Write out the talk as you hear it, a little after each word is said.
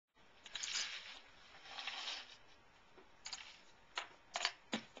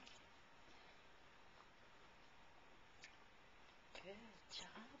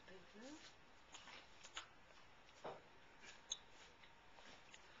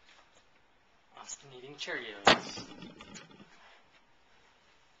Austin Eating Cheerios.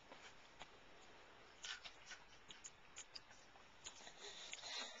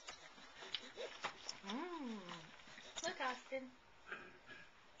 Look, Austin.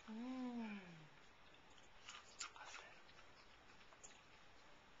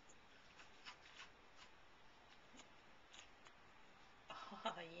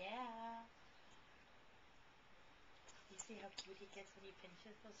 Oh, yeah. You see how cute he gets when he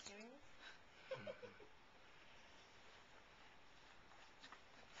pinches those cereals?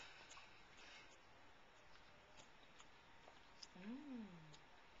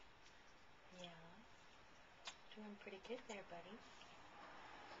 Yeah. Doing pretty good there, buddy.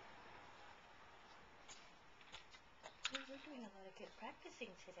 We're doing a lot of good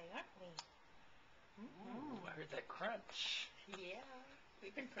practicing today, aren't we? Ooh, I heard that crunch. Yeah.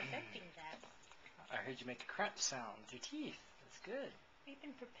 We've been perfecting that. I heard you make a crunch sound with your teeth. That's good. We've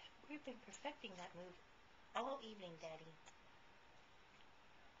been perfecting that move all evening, Daddy.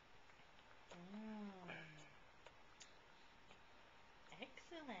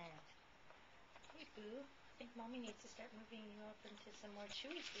 Excellent. Hey, Boo. I think Mommy needs to start moving you up into some more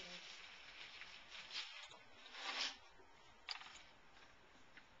chewy things.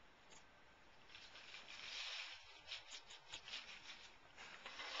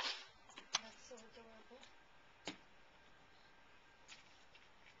 That's so adorable.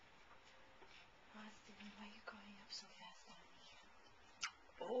 Austin, why are you growing up so fast on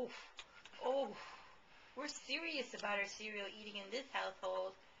me? Oh. We're serious about our cereal eating in this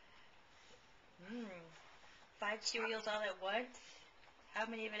household. 5 cereals all at once? How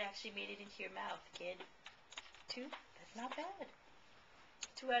many of it actually made it into your mouth, kid? 2? That's not bad.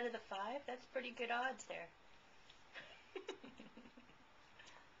 2 out of the 5? That's pretty good odds there.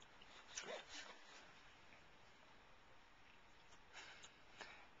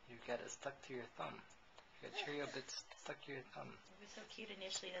 You've got it stuck to your thumb. You got Cheerio bits stuck to your thumb. It was so cute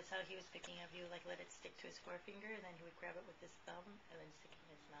initially. That's how he was picking up. He would let it stick to his forefinger, and then he would grab it with his thumb and then stick it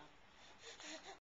in his mouth.